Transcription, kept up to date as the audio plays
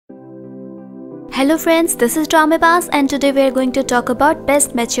Hello friends, this is Dramabaz and today we are going to talk about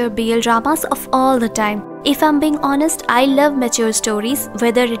best mature BL dramas of all the time. If I'm being honest, I love mature stories,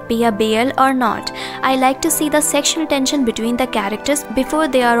 whether it be a BL or not. I like to see the sexual tension between the characters before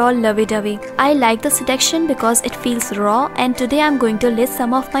they are all lovey-dovey. I like the seduction because it feels raw, and today I'm going to list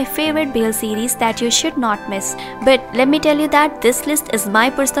some of my favorite BL series that you should not miss. But let me tell you that this list is my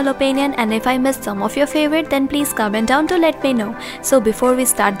personal opinion, and if I missed some of your favorite, then please comment down to let me know. So before we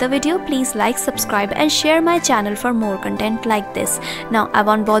start the video, please like, subscribe and share my channel for more content like this. Now I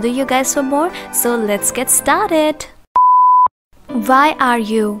won't bother you guys for more, so let's get started. Why are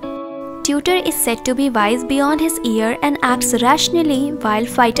you? Tutor is said to be wise beyond his year and acts rationally, while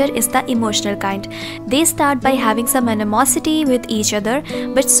Fighter is the emotional kind. They start by having some animosity with each other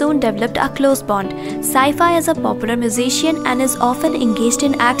but soon developed a close bond. Sci-Fi is a popular musician and is often engaged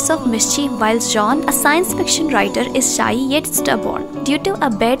in acts of mischief, whilst John, a science fiction writer, is shy yet stubborn. Due to a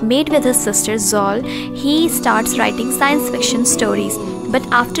bet made with his sister Zol, he starts writing science fiction stories. But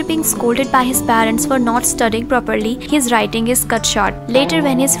after being scolded by his parents for not studying properly, his writing is cut short. Later,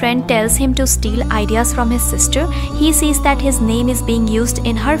 when his friend tells him to steal ideas from his sister, he sees that his name is being used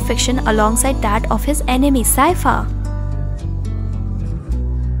in her fiction alongside that of his enemy Sci-Fi.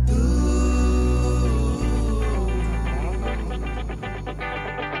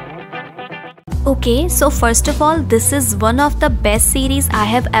 Okay, so first of all, this is one of the best series I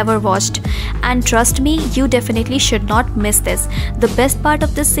have ever watched, and trust me, you definitely should not miss this. The best part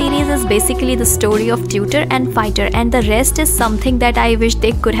of this series is basically the story of Tutor and Fighter, and the rest is something that I wish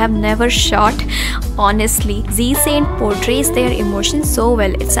they could have never shot. Honestly, Z Saint portrays their emotions so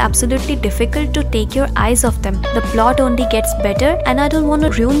well, it's absolutely difficult to take your eyes off them. The plot only gets better, and I don't want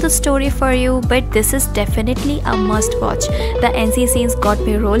to ruin the story for you, but this is definitely a must watch. The NC scenes got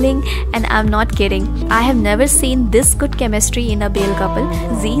me rolling, and I'm not kidding. I have never seen this good chemistry in a BL couple.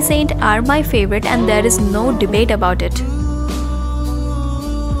 Z Saint are my favorite and there is no debate about it.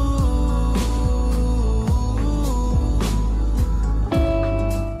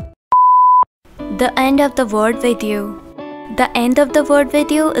 The End of the World With You. The End of the World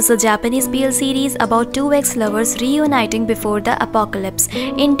With You is a Japanese BL series about two ex-lovers reuniting before the apocalypse.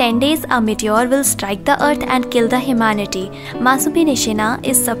 In 10 days, a meteor will strike the earth and kill the humanity. Masumi Nishina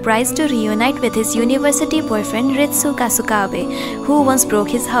is surprised to reunite with his university boyfriend Ritsu Kasukabe, who once broke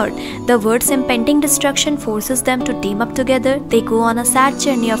his heart. The world's impending destruction forces them to team up together. They go on a sad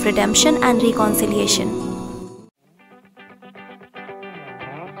journey of redemption and reconciliation.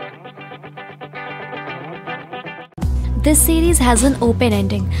 This series has an open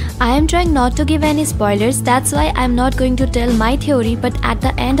ending. I am trying not to give any spoilers, that's why I am not going to tell my theory, but at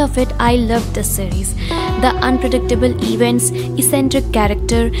the end of it, I loved this series. The unpredictable events, eccentric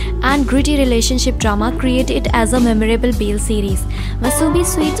character, and gritty relationship drama create it as a memorable BL series.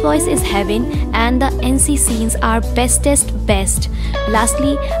 Masubi's sweet voice is heaven, and the NC scenes are bestest best.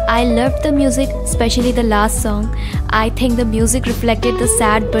 Lastly, I loved the music, especially the last song. I think the music reflected the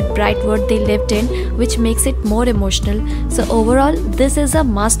sad but bright world they lived in, which makes it more emotional. So overall, this is a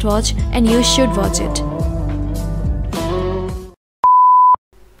must watch and you should watch it.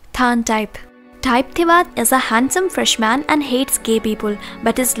 Than Type. Type Thibat is a handsome freshman and hates gay people,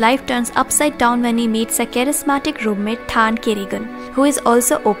 but his life turns upside down when he meets a charismatic roommate Than Kirigan, who is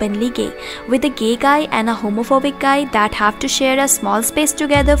also openly gay. With a gay guy and a homophobic guy that have to share a small space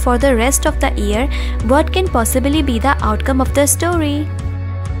together for the rest of the year, what can possibly be the outcome of the story?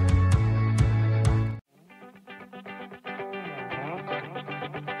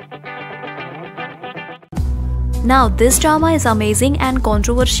 Now, this drama is amazing and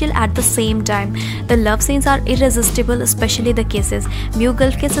controversial at the same time. The love scenes are irresistible, especially the kisses. Mew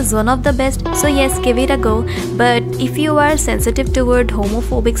Gulf Kiss is one of the best, so yes, give it a go. But if you are sensitive toward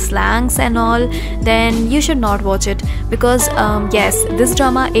homophobic slangs and all, then you should not watch it. Because yes, this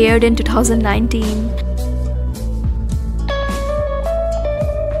drama aired in 2019.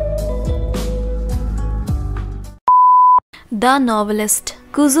 The Novelist.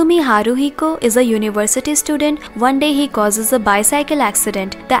 Kuzumi Haruhiko is a university student. One day he causes a bicycle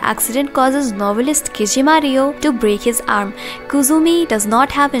accident. The accident causes novelist Kijima Ryo to break his arm. Kuzumi does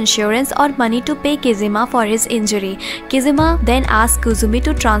not have insurance or money to pay Kijima for his injury. Kijima then asks Kuzumi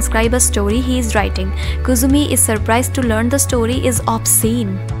to transcribe a story he is writing. Kuzumi is surprised to learn the story is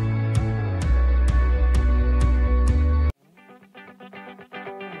obscene.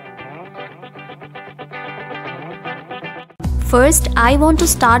 First, I want to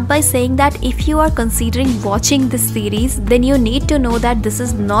start by saying that if you are considering watching this series, then you need to know that this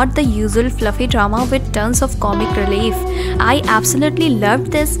is not the usual fluffy drama with tons of comic relief. I absolutely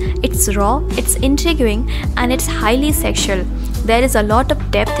loved this. It's raw, it's intriguing, and it's highly sexual. There is a lot of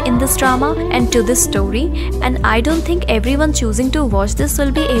depth in this drama and to this story, and I don't think everyone choosing to watch this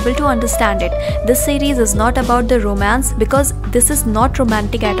will be able to understand it. This series is not about the romance because this is not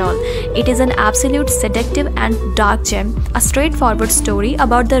romantic at all. It is an absolute seductive and dark gem, a straightforward story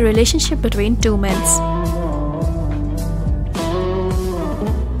about the relationship between two men.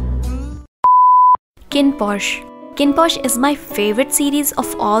 KinPorsche. KinPorsche is my favorite series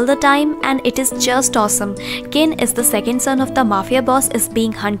of all the time, and it is just awesome. Kin is the second son of the mafia boss is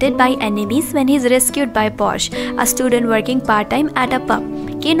being hunted by enemies when he is rescued by Porsche, a student working part-time at a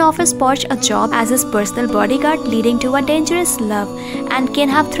pub. Kin offers Porsche a job as his personal bodyguard, leading to a dangerous love. And Kin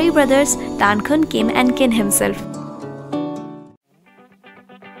have three brothers, Dan-kun, Kim and Kin himself.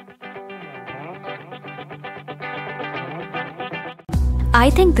 I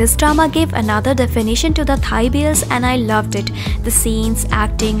think this drama gave another definition to the Thai BLs, and I loved it. The scenes,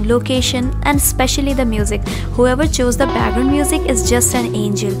 acting, location, and especially the music. Whoever chose the background music is just an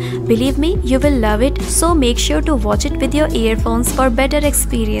angel. Believe me, you will love it, so make sure to watch it with your earphones for better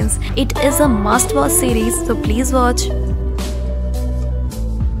experience. It is a must-watch series, so please watch.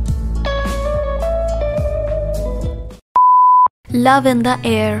 Love in the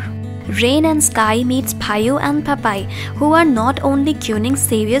Air. Rain and Sky meets Phayu and Papai, who are not only kuning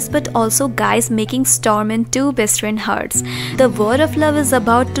saviors but also guys making storm in two best friend hearts. The war of love is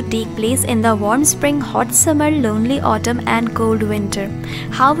about to take place in the warm spring, hot summer, lonely autumn and cold winter.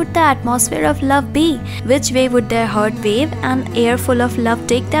 How would the atmosphere of love be? Which way would their heart wave and air full of love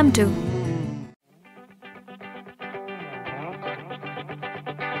take them to?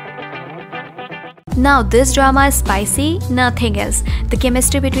 Now this drama is spicy, nothing else. The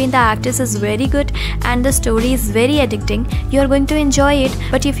chemistry between the actors is very good and the story is very addicting. You are going to enjoy it,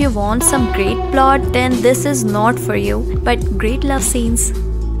 but if you want some great plot, then this is not for you. But great love scenes.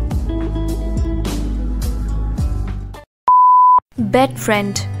 Best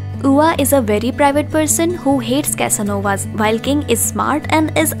Friend. Ua is a very private person who hates Casanovas, while King is smart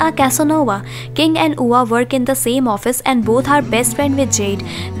and is a Casanova. King and Ua work in the same office and both are best friends with Jade.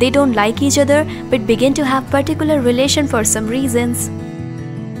 They don't like each other but begin to have particular relation for some reasons.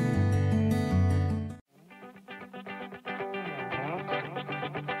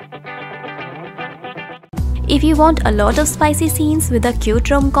 If you want a lot of spicy scenes with a cute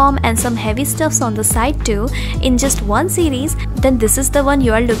rom-com and some heavy stuffs on the side too, in just one series, then this is the one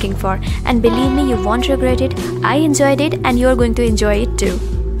you are looking for. And believe me, you won't regret it. I enjoyed it and you are going to enjoy it too.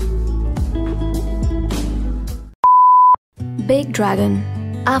 Big Dragon.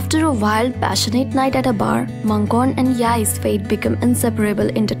 After a wild, passionate night at a bar, Mangkorn and Yai's fate become inseparable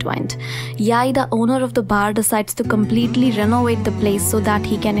intertwined. Yai, the owner of the bar, decides to completely renovate the place so that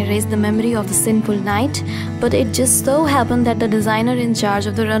he can erase the memory of the sinful night, but it just so happened that the designer in charge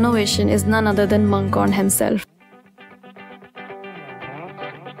of the renovation is none other than Mangkorn himself.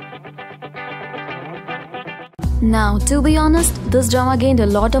 Now, to be honest, this drama gained a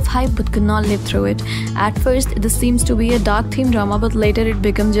lot of hype but could not live through it. At first, this seems to be a dark theme drama, but later it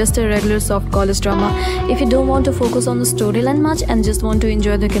becomes just a regular soft college drama. If you don't want to focus on the storyline much and just want to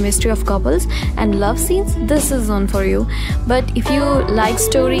enjoy the chemistry of couples and love scenes, this is one for you. But if you like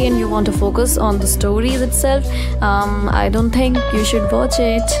story and you want to focus on the stories itself, I don't think you should watch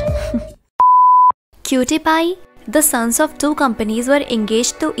it. Cutie Pie. The sons of two companies were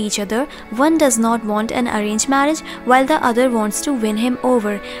engaged to each other. One does not want an arranged marriage while the other wants to win him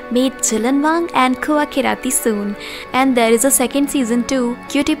over. Meet Jillian Wang and Khua Kirati soon. And there is a second season too.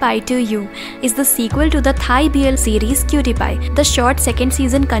 Cutie Pie 2U is the sequel to the Thai BL series Cutie Pie. The short second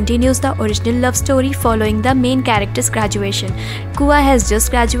season continues the original love story following the main character's graduation. Khua has just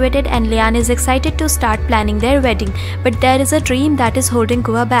graduated and Lian is excited to start planning their wedding. But there is a dream that is holding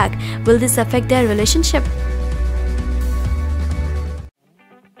Khua back. Will this affect their relationship?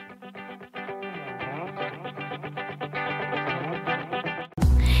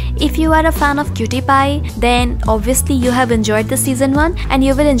 If you are a fan of Cutie Pie, then obviously you have enjoyed the season 1 and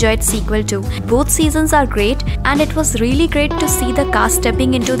you will enjoy its sequel too. Both seasons are great and it was really great to see the cast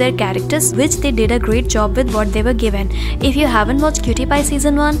stepping into their characters, which they did a great job with what they were given. If you haven't watched Cutie Pie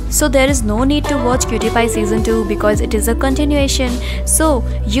season 1, so there is no need to watch Cutie Pie season 2 because it is a continuation. So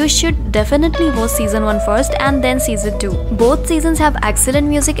you should definitely watch season 1 first and then season 2. Both seasons have excellent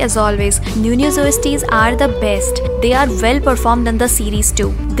music as always. Nunez OSTs are the best. They are well performed than the series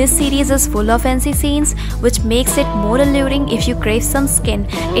too. This series is full of fancy scenes, which makes it more alluring if you crave some skin.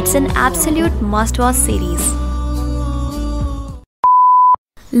 It's an absolute must-watch series.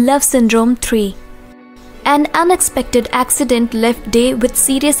 Love Syndrome 3. An unexpected accident left Day with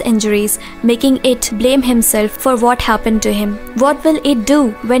serious injuries, making it blame himself for what happened to him. What will it do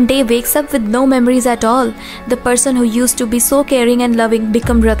when Day wakes up with no memories at all? The person who used to be so caring and loving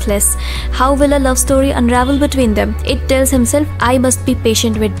become ruthless. How will a love story unravel between them? It tells himself, I must be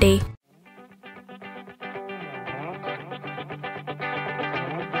patient with Day.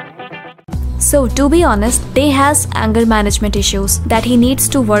 So, to be honest, Day has anger management issues that he needs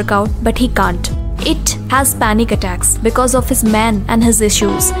to work out, but he can't. It has panic attacks because of his man and his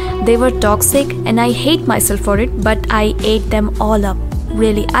issues. They were toxic and I hate myself for it, but I ate them all up.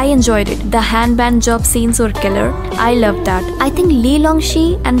 Really, I enjoyed it. The handband job scenes were killer. I loved that. I think Lee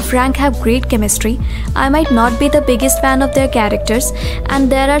Long-shi and Frank have great chemistry. I might not be the biggest fan of their characters, and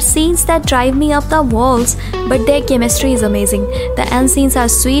there are scenes that drive me up the walls, but their chemistry is amazing. The end scenes are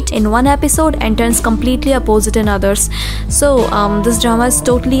sweet in one episode and turns completely opposite in others. So, this drama is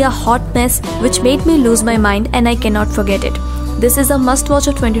totally a hot mess which made me lose my mind, and I cannot forget it. This is a must-watch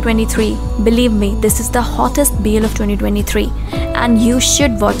of 2023. Believe me, this is the hottest BL of 2023 and you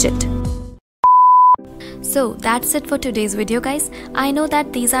should watch it. So that's it for today's video, guys. I know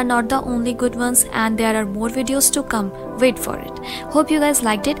that these are not the only good ones and there are more videos to come. Wait for it. Hope you guys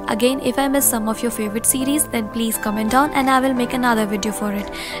liked it. Again, if I missed some of your favorite series, then please comment down and I will make another video for it.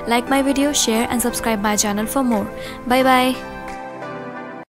 Like my video, share and subscribe my channel for more. Bye bye.